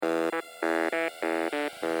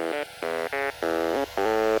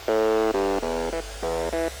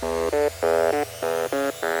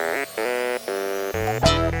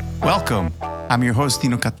Welcome. I'm your host,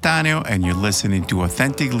 Dino Cattaneo, and you're listening to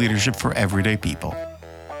Authentic Leadership for Everyday People,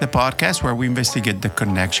 the podcast where we investigate the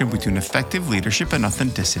connection between effective leadership and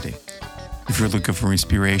authenticity. If you're looking for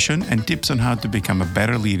inspiration and tips on how to become a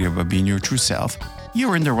better leader by being your true self,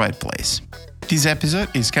 you're in the right place. This episode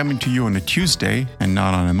is coming to you on a Tuesday and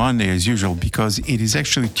not on a Monday as usual because it is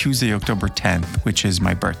actually Tuesday, October 10th, which is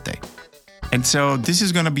my birthday. And so this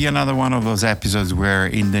is going to be another one of those episodes where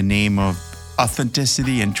in the name of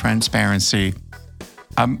authenticity and transparency,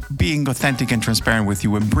 I'm being authentic and transparent with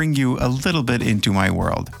you and bring you a little bit into my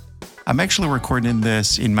world. I'm actually recording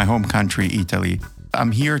this in my home country, Italy.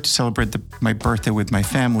 I'm here to celebrate my birthday with my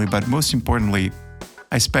family, but most importantly,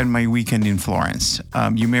 I spent my weekend in Florence.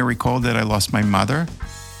 You may recall that I lost my mother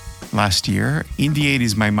last year. In the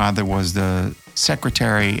 80s, my mother was the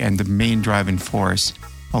secretary and the main driving force,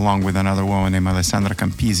 along with another woman named Alessandra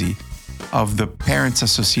Campisi, of the Parents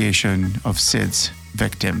Association of SIDS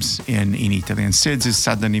victims in Italy. And SIDS is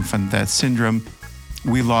sudden infant death syndrome.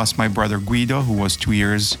 We lost my brother Guido, who was 2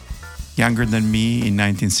 years younger than me in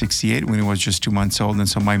 1968 when he was just 2 months old. And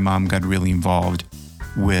so my mom got really involved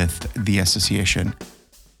with the association.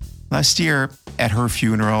 Last year at her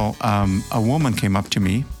funeral, a woman came up to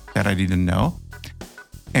me that I didn't know.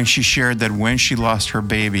 And she shared that when she lost her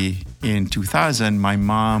baby in 2000, my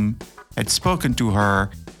mom had spoken to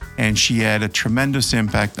her and she had a tremendous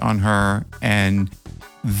impact on her. And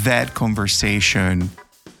that conversation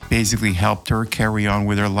basically helped her carry on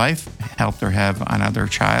with her life, helped her have another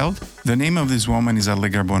child. The name of this woman is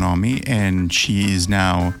Allegra Bonomi, and she is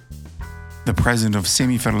now the president of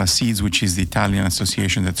Semi per la SIDS, which is the Italian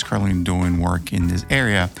association that's currently doing work in this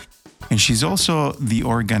area. And she's also the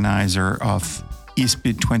organizer of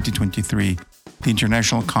ISPID 2023, the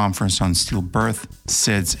International Conference on Stillbirth,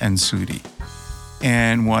 SIDS, and SUDI.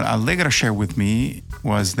 And what Allegra shared with me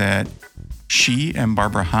was that she and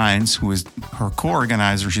Barbara Hines, who is her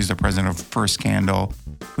co-organizer, she's the president of First Candle,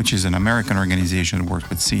 which is an American organization that works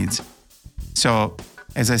with SIDS. So,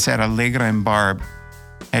 as I said, Allegra and Barb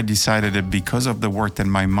had decided that because of the work that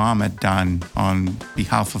my mom had done on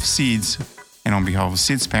behalf of SIDS and on behalf of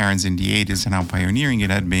SIDS parents in the 80s and how pioneering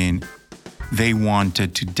it had been, they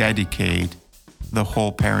wanted to dedicate the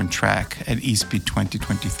whole parent track at ISPID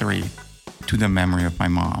 2023 to the memory of my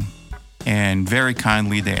mom. And very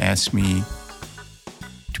kindly, they asked me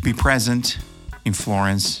to be present in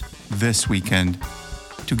Florence this weekend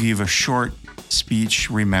to give a short speech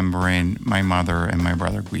remembering my mother and my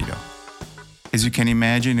brother Guido. As you can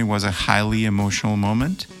imagine, it was a highly emotional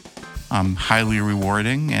moment, highly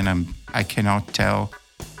rewarding, and I cannot tell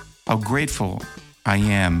how grateful I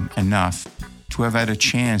am enough to have had a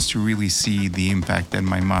chance to really see the impact that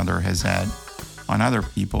my mother has had on other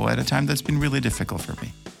people at a time that's been really difficult for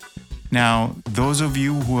me. Now, those of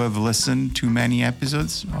you who have listened to many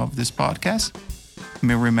episodes of this podcast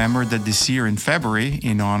may remember that this year in February,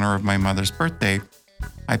 in honor of my mother's birthday,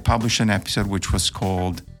 I published an episode which was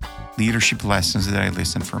called Leadership Lessons That I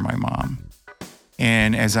Listened for My Mom.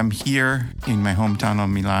 And as I'm here in my hometown of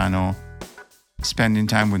Milano, spending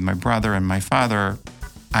time with my brother and my father,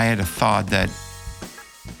 I had a thought that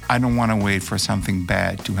I don't want to wait for something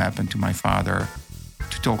bad to happen to my father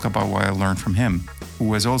to talk about what I learned from him,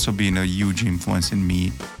 who has also been a huge influence in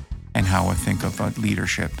me and how I think about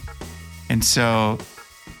leadership. And so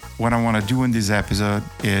what I want to do in this episode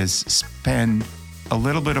is spend a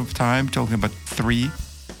little bit of time talking about 3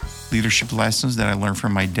 leadership lessons that I learned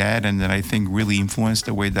from my dad and that I think really influenced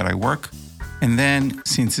the way that I work. And then,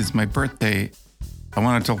 since it's my birthday, I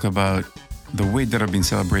want to talk about the way that I've been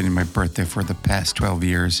celebrating my birthday for the past 12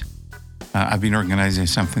 years. I've been organizing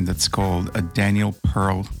something that's called a Daniel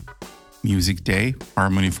Pearl Music Day,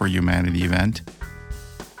 Harmony for Humanity event.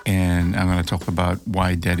 And I'm going to talk about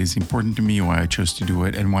why that is important to me, why I chose to do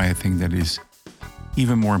it, and why I think that is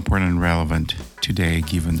even more important and relevant today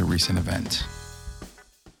given the recent events.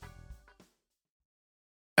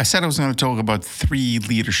 I said I was going to talk about 3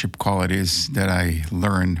 leadership qualities that I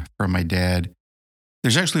learned from my dad.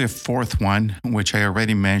 There's actually a 4th one, which I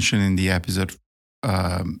already mentioned in the episode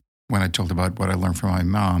when I talked about what I learned from my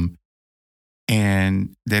mom.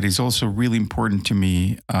 And that is also really important to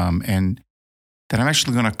me and that I'm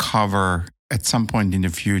actually going to cover at some point in the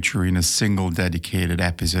future in a single dedicated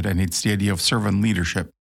episode. And it's the idea of servant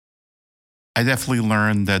leadership. I definitely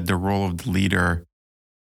learned that the role of the leader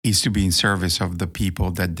is to be in service of the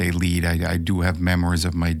people that they lead. I do have memories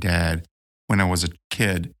of my dad when I was a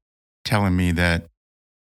kid telling me that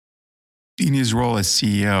in his role as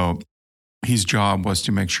CEO, his job was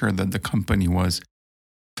to make sure that the company was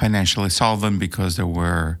financially solvent because there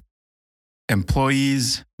were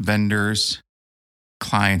employees, vendors,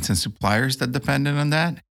 clients, and suppliers that depended on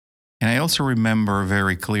that. And I also remember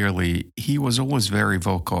very clearly, he was always very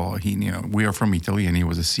vocal. We are from Italy and he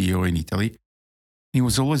was a CEO in Italy. He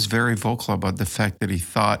was always very vocal about the fact that he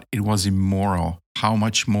thought it was immoral how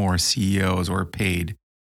much more CEOs were paid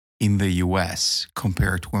in the US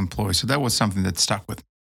compared to employees. So that was something that stuck with me.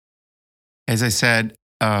 As I said,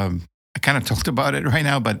 I kind of talked about it right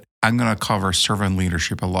now, but I'm going to cover servant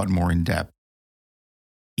leadership a lot more in depth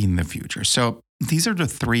in the future. So these are the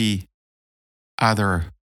three other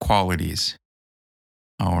qualities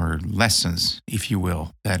or lessons, if you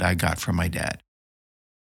will, that I got from my dad.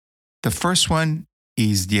 The first one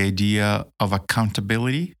is the idea of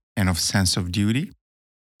accountability and of sense of duty.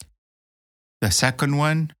 The second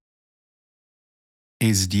one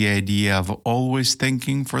is the idea of always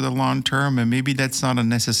thinking for the long term. And maybe that's not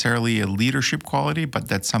necessarily a leadership quality, but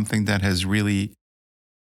that's something that has really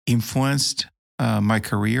influenced my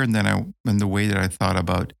career and the way that I thought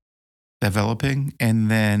about developing. And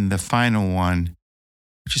then the final one,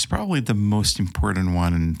 which is probably the most important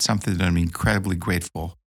one and something that I'm incredibly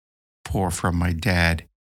grateful for from my dad,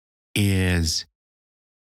 is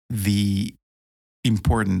the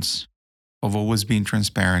importance of always being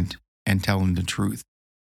transparent and telling the truth,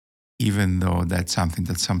 even though that's something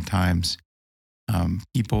that sometimes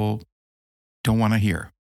people don't want to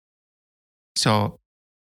hear. So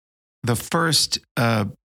the first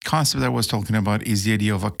concept I was talking about is the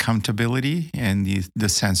idea of accountability and the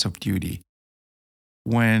sense of duty.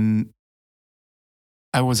 When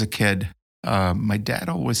I was a kid, my dad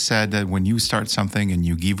always said that when you start something and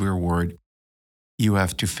you give your word, you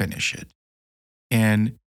have to finish it.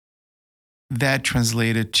 And that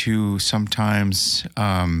translated to sometimes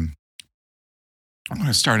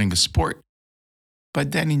starting a sport,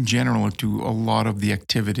 but then in general to a lot of the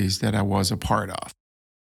activities that I was a part of.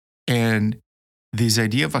 And this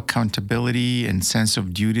idea of accountability and sense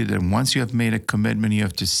of duty, that once you have made a commitment, you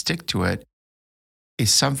have to stick to it,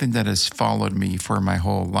 is something that has followed me for my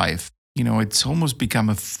whole life. It's almost become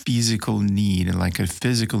a physical need and like a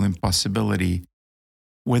physical impossibility.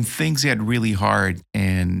 When things get really hard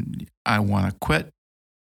and I want to quit,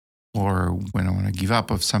 or when I want to give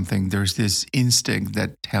up of something, there's this instinct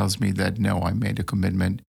that tells me that no, I made a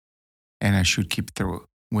commitment and I should keep through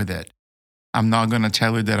with it. I'm not going to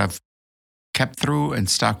tell you that I've kept through and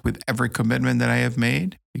stuck with every commitment that I have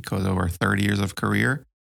made, because over 30 years of career,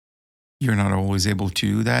 you're not always able to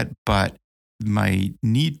do that. But my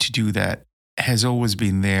need to do that has always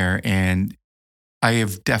been there. And I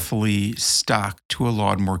have definitely stuck to a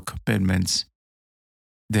lot more commitments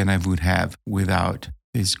than I would have without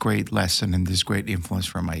this great lesson and this great influence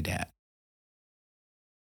from my dad.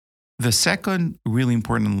 The second really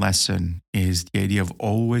important lesson is the idea of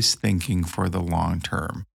always thinking for the long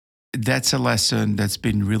term. That's a lesson that's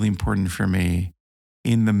been really important for me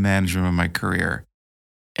in the management of my career.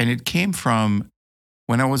 And it came from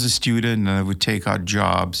when I was a student and I would take out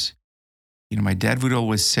jobs. My dad would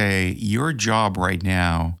always say, your job right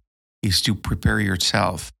now is to prepare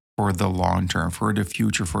yourself for the long term, for the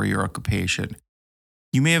future, for your occupation.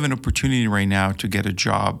 You may have an opportunity right now to get a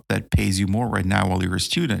job that pays you more right now while you're a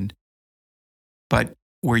student, but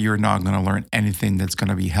where you're not going to learn anything that's going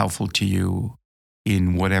to be helpful to you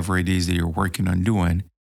in whatever it is that you're working on doing.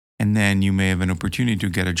 And then you may have an opportunity to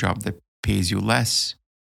get a job that pays you less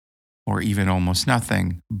or even almost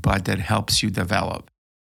nothing, but that helps you develop.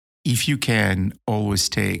 If you can, always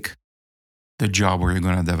take the job where you're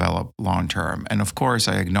going to develop long term. And of course,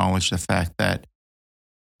 I acknowledge the fact that,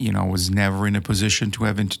 I was never in a position to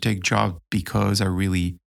having to take jobs because I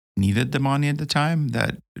really needed the money at the time.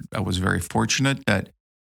 That I was very fortunate that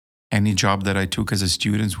any job that I took as a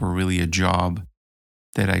student were really a job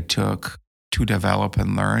that I took to develop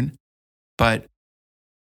and learn. But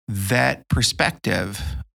that perspective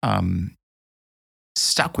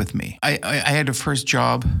stuck with me. I had a first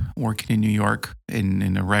job working in New York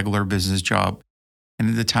in a regular business job. And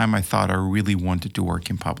at the time, I thought I really wanted to work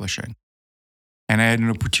in publishing. And I had an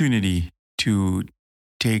opportunity to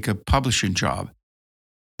take a publishing job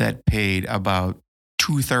that paid about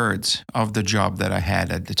 2/3 of the job that I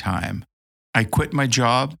had at the time. I quit my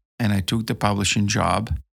job and I took the publishing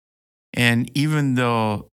job. And even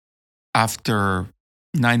though after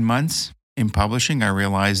 9 months in publishing, I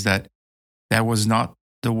realized that that was not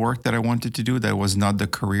the work that I wanted to do, that was not the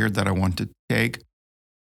career that I wanted to take,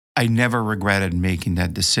 I never regretted making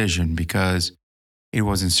that decision because it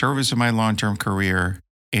was in service of my long-term career,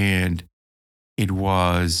 and it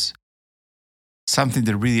was something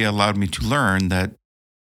that really allowed me to learn that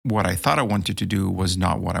what I thought I wanted to do was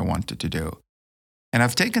not what I wanted to do. And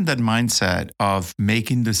I've taken that mindset of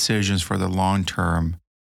making decisions for the long term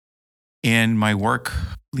in my work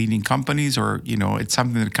leading companies, or, it's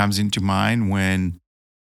something that comes into mind when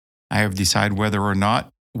I have decided whether or not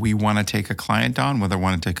we want to take a client on, whether I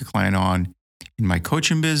want to take a client on in my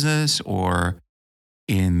coaching business or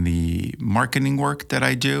in the marketing work that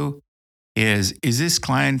I do, is this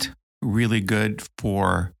client really good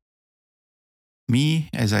for me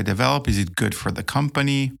as I develop? Is it good for the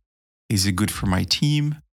company? Is it good for my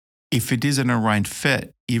team? If it isn't a right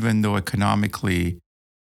fit, even though economically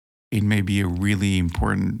it may be a really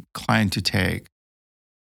important client to take,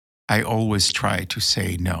 I always try to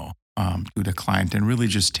say no to the client and really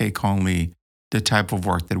just take only the type of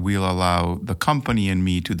work that will allow the company and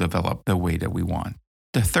me to develop the way that we want.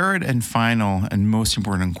 The third and final and most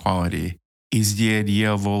important quality is the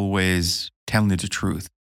idea of always telling the truth.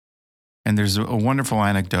 And there's a wonderful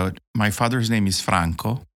anecdote. My father's name is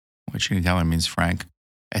Franco, which in Italian means Frank.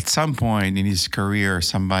 At some point in his career,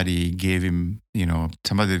 somebody gave him,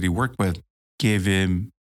 somebody that he worked with gave him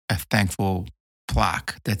a thankful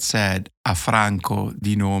plaque that said "A Franco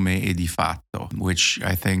di nome e di fatto," which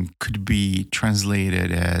I think could be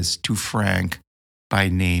translated as "to Frank by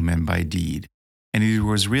name and by deed." And it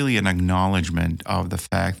was really an acknowledgement of the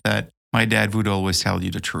fact that my dad would always tell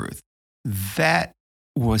you the truth. That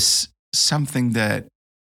was something that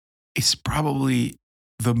is probably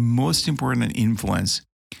the most important influence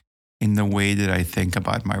in the way that I think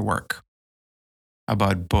about my work,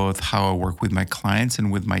 about both how I work with my clients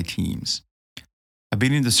and with my teams. I've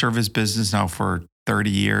been in the service business now for 30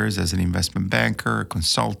 years as an investment banker, a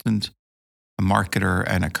consultant, a marketer,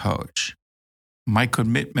 and a coach. My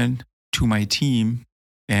commitment to my team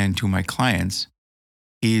and to my clients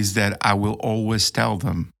is that I will always tell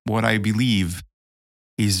them what I believe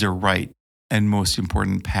is the right and most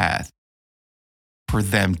important path for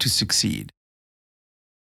them to succeed.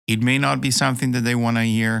 It may not be something that they want to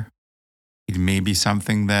hear. It may be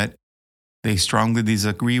something that they strongly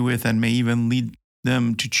disagree with and may even lead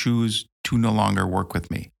them to choose to no longer work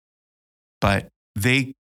with me. But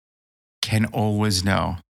they can always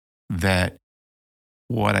know that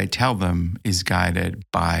what I tell them is guided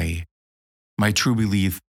by my true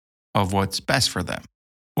belief of what's best for them.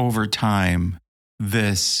 Over time,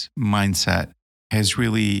 this mindset has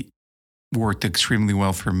really worked extremely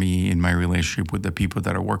well for me in my relationship with the people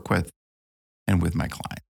that I work with and with my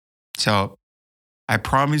client. So I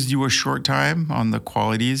promised you a short time on the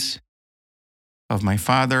qualities of my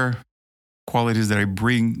father, qualities that I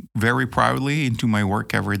bring very proudly into my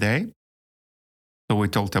work every day. So we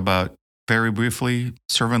talked about very briefly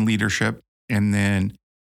servant leadership, and then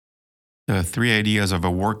the 3 ideas of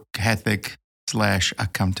a work ethic /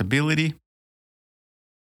 accountability,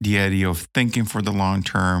 the idea of thinking for the long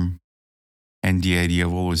term, and the idea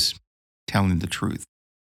of always telling the truth.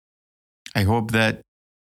 I hope that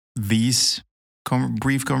this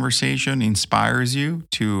brief conversation inspires you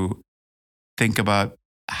to think about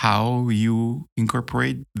how you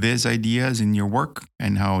incorporate these ideas in your work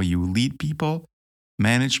and how you lead people,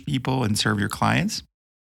 manage people, and serve your clients,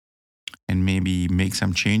 and maybe make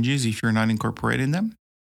some changes if you're not incorporating them.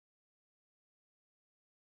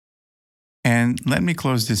 And let me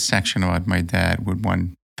close this section about my dad with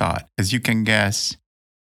one thought. As you can guess,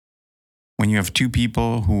 when you have two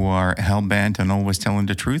people who are hell-bent on always telling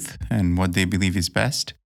the truth and what they believe is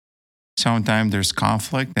best, sometimes there's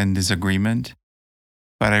conflict and disagreement.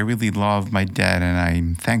 But I really love my dad, and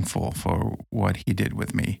I'm thankful for what he did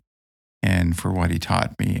with me and for what he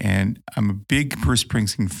taught me. And I'm a big Bruce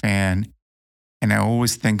Springsteen fan, and I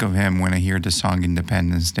always think of him when I hear the song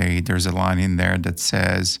Independence Day. There's a line in there that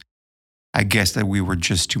says, "I guess that we were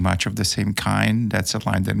just too much of the same kind." That's a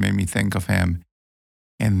line that made me think of him.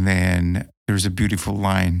 And then there's a beautiful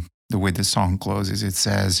line, the way the song closes. It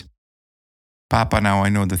says, "Papa, now I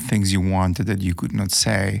know the things you wanted that you could not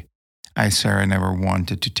say. I swear I never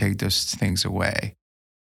wanted to take those things away."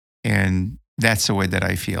 And that's the way that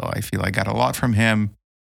I feel. I feel I got a lot from him.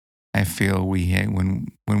 I feel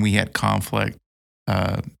when we had conflict,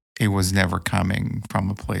 it was never coming from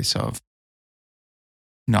a place of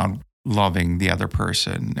not loving the other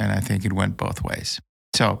person. And I think it went both ways.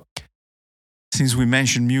 So since we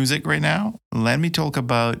mentioned music right now, let me talk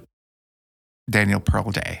about Daniel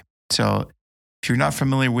Pearl Day. So if you're not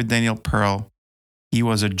familiar with Daniel Pearl, he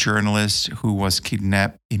was a journalist who was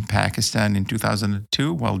kidnapped in Pakistan in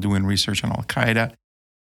 2002 while doing research on Al-Qaeda,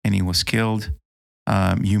 and he was killed.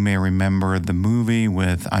 You may remember the movie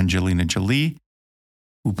with Angelina Jolie,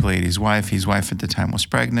 who played his wife. His wife at the time was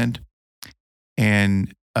pregnant.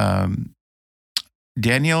 And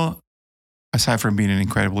Daniel, aside from being an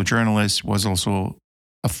incredible journalist, was also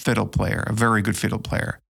a fiddle player, a very good fiddle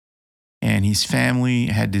player. And his family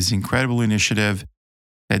had this incredible initiative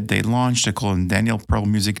that they launched. They call it Daniel Pearl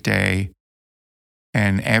Music Day.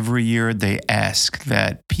 And every year they ask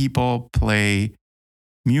that people play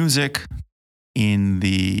music in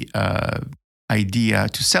the idea,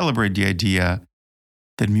 to celebrate the idea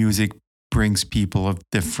that music brings people of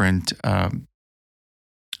different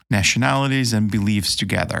nationalities and beliefs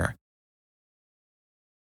together.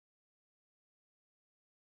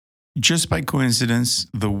 Just by coincidence,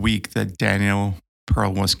 the week that Daniel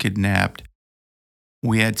Pearl was kidnapped,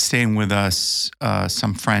 we had staying with us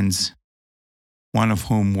some friends, one of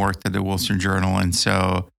whom worked at the Wall Street Journal. And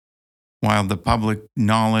so while the public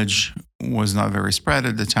knowledge was not very spread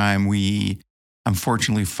at the time, we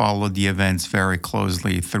unfortunately followed the events very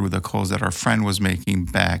closely through the calls that our friend was making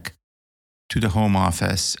back to the home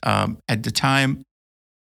office. At the time,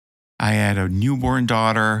 I had a newborn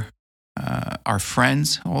daughter. Our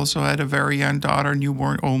friends also had a very young daughter,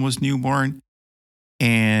 newborn, almost newborn.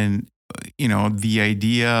 And, you know, the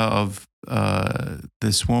idea of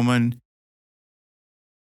this woman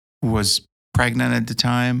who was pregnant at the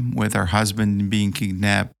time with her husband being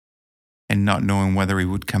kidnapped and not knowing whether he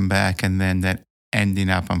would come back, and then that ending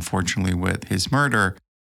up, unfortunately, with his murder,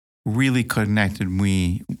 really connected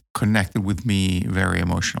with me very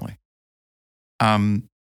emotionally.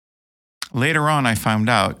 Later on, I found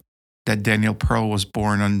out that Daniel Pearl was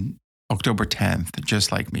born on October 10th,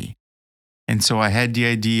 just like me. And so I had the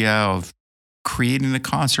idea of creating a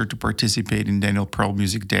concert to participate in Daniel Pearl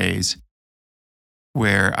Music Days,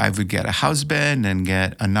 where I would get a house band and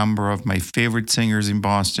get a number of my favorite singers in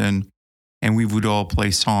Boston, and we would all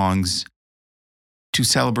play songs to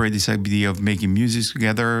celebrate this idea of making music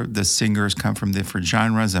together. The singers come from different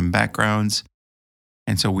genres and backgrounds,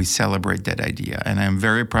 and so we celebrate that idea. And I'm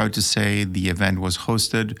very proud to say the event was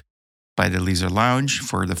hosted by the Lizard Lounge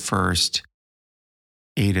for the first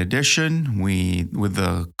 8 edition. With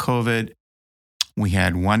the COVID, we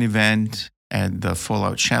had one event at the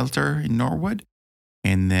Fallout Shelter in Norwood,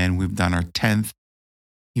 and then we've done our 10th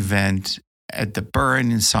event at the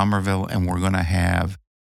Burn in Somerville, and we're going to have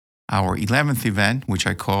our 11th event, which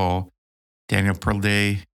I call Daniel Pearl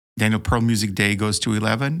Music Day Goes to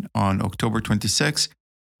 11 on October 26th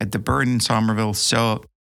at the Burn in Somerville. So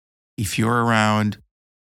if you're around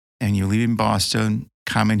and you live in Boston,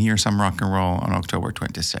 come and hear some rock and roll on October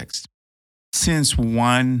 26th. Since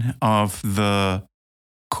one of the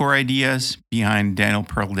core ideas behind Daniel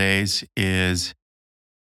Pearl Days is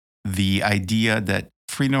the idea that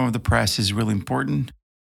freedom of the press is really important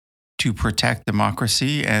to protect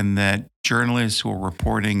democracy, and that journalists who are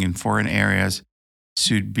reporting in foreign areas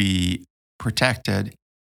should be protected,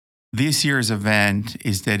 this year's event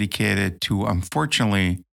is dedicated to,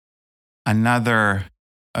 unfortunately, another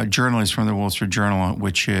journalist from the Wall Street Journal,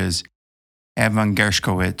 which is Evan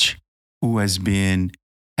Gershkovich, who has been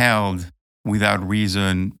held without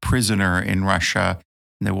reason prisoner in Russia.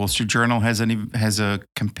 The Wall Street Journal has a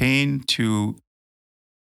campaign to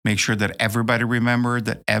make sure that everybody remembered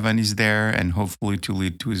that Evan is there, and hopefully to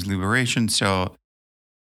lead to his liberation. So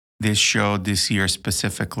this show this year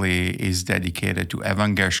specifically is dedicated to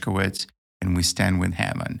Evan Gershkovich, and we stand with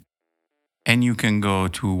Evan. And you can go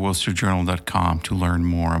to wallstreetjournal.com to learn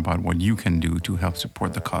more about what you can do to help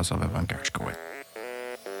support the cause of Evan Gershkovich.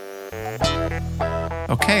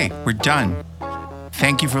 Okay, we're done.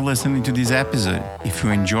 Thank you for listening to this episode. If you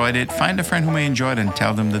enjoyed it, find a friend who may enjoy it and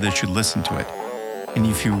tell them that they should listen to it. And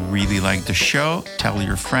if you really like the show, tell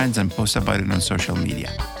your friends and post about it on social media.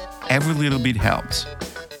 Every little bit helps.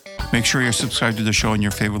 Make sure you're subscribed to the show on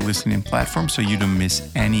your favorite listening platform so you don't miss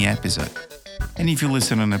any episode. And if you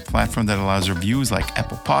listen on a platform that allows reviews like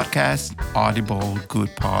Apple Podcasts, Audible,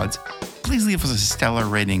 Good Pods, please leave us a stellar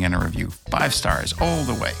rating and a review. 5 stars all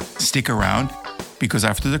the way. Stick around, because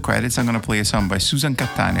after the credits, I'm going to play a song by Susan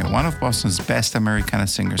Cattaneo, one of Boston's best Americana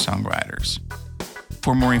singer-songwriters.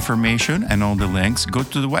 For more information and all the links, go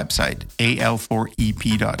to the website,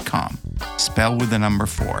 al4ep.com, spelled with the number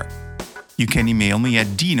 4. You can email me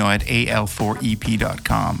at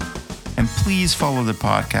dino@al4ep.com. And please follow the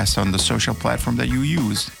podcast on the social platform that you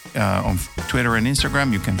use. On Twitter and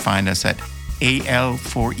Instagram, you can find us at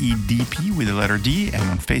AL4EDP with the letter D, and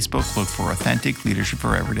on Facebook, look for Authentic Leadership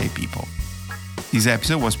for Everyday People. This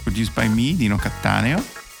episode was produced by me, Dino Cattaneo,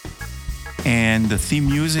 and the theme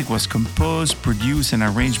music was composed, produced, and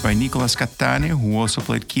arranged by Nicolas Cattaneo, who also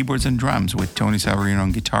played keyboards and drums with Tony Savarino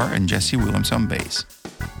on guitar and Jesse Williams on bass.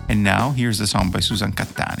 And now, here's the song by Susan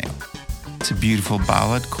Cattaneo. It's a beautiful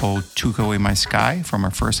ballad called Took Away My Sky from her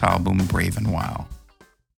first album, Brave and Wild.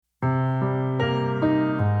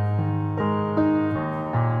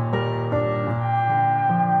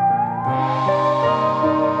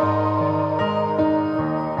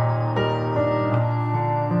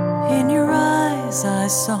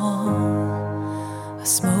 song, a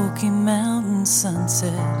smoky mountain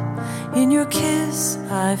sunset. In your kiss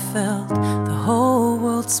I felt the whole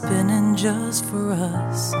world spinning just for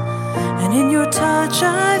us. And in your touch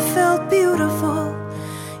I felt beautiful.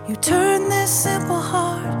 You turned this simple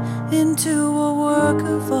heart into a work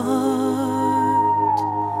of art.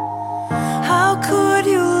 How could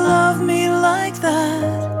you love me like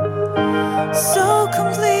that, so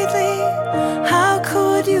completely? How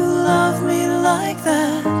could you love me like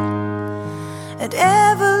that and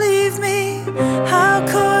ever leave me? How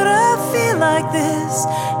could I feel like this?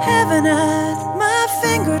 Heaven at my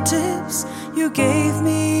fingertips. You gave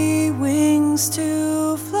me wings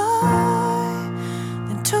to fly,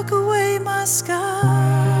 then took away my sky.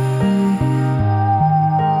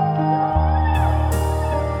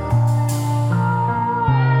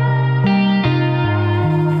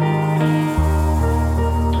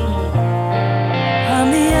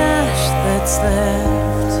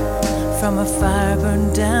 Left from a fire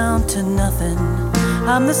burned down to nothing.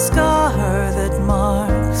 I'm the scar that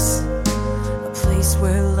marks a place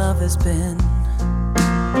where love has been.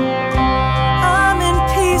 I'm in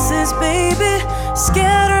pieces, baby,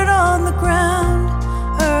 scattered on the ground,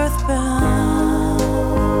 earthbound.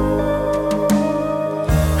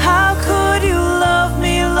 How could you love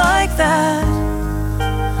me like that,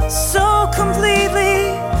 so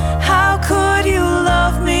completely? How could you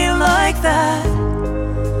love me like that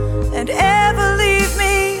and ever leave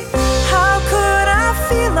me? How could I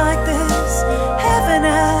feel like this? Heaven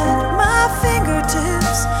at my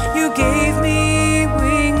fingertips. You gave me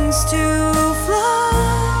wings to fly,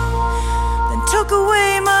 then took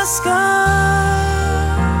away my sky.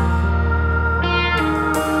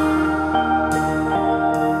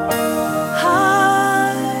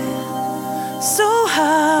 High, so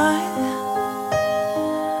high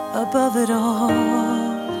above it all.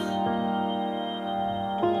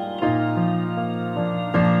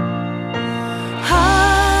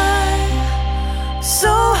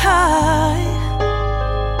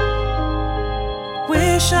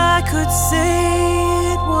 Wish I could say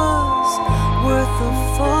it was worth the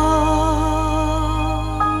fall.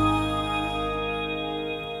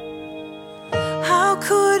 How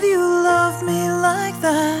could you love me like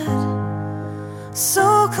that,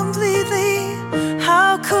 so completely?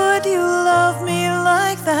 How could you love me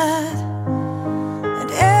like that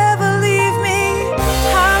and ever leave me?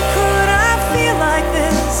 How could I feel like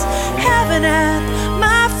this? Heaven at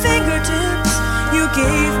my fingertips. You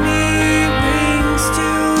gave